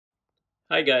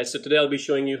Hi guys, so today I'll be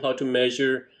showing you how to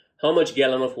measure how much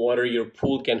gallon of water your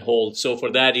pool can hold. So for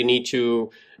that you need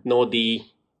to know the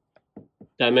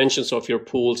dimensions of your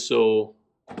pool. So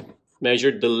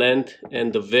measure the length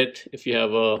and the width if you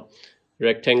have a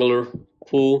rectangular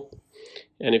pool.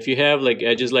 And if you have like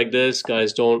edges like this,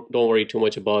 guys, don't worry too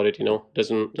much about it,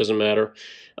 doesn't matter.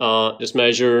 Just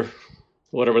measure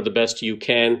whatever the best you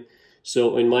can.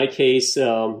 So in my case,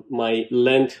 my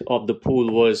length of the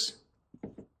pool was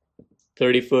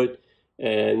 30 foot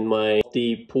and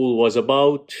the pool was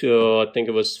about I think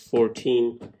it was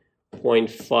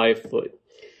 14.5 foot.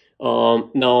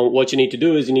 Now what you need to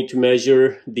do is you need to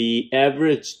measure the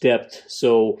average depth.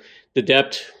 So the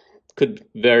depth could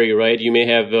vary, right? You may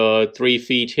have 3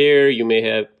 feet here, you may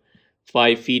have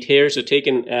 5 feet here. So take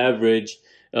an average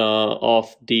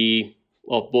of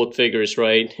both figures,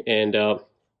 right? And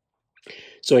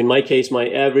so in my case, my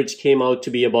average came out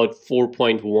to be about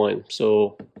 4.1.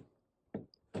 So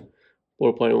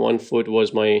 4.1 foot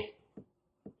was my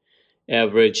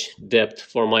average depth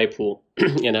for my pool.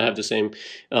 And I have the same,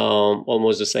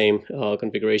 almost the same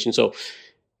configuration. So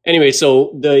anyway,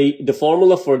 so the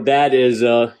formula for that is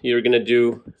you're going to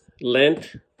do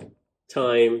length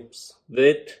times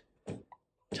width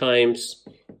times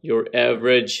your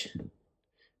average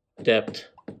depth.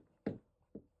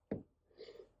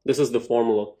 This is the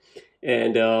formula.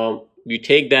 And you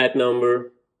take that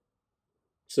number.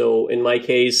 So in my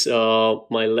case,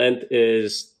 my length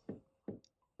is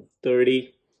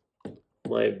 30,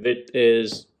 my width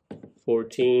is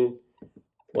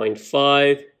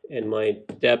 14.5, and my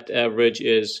depth average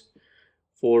is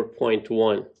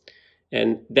 4.1.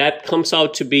 And that comes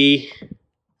out to be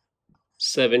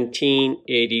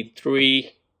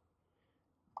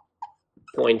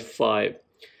 1783.5.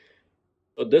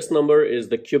 So this number is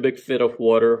the cubic feet of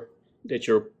water that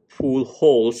your pool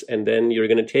holds, and then you're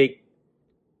going to take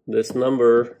this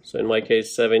number, so in my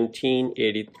case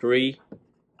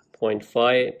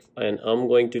 1783.5, and I'm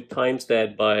going to times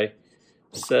that by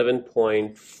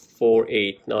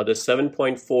 7.48. Now the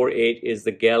 7.48 is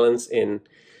the gallons in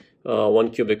 1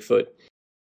 cubic foot.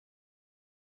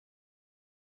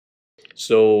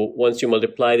 So once you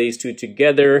multiply these two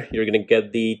together, you're going to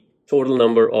get the total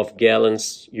number of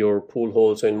gallons your pool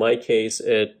holds. So in my case,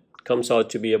 it comes out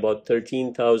to be about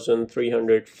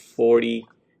 13,340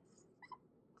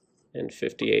 and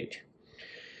 58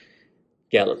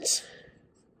 gallons.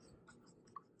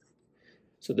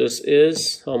 So this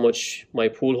is how much my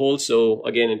pool holds. So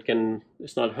again,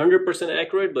 it's not 100%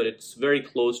 accurate, but it's very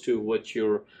close to what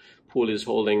your pool is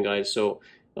holding, guys. So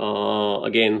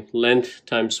again, length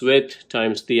times width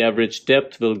times the average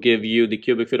depth will give you the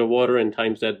cubic feet of water, and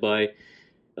times that by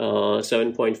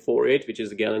 7.48, which is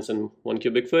the gallons in 1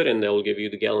 cubic foot, and that will give you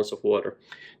the gallons of water.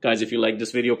 Guys, if you like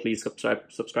this video, please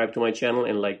subscribe to my channel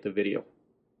and like the video.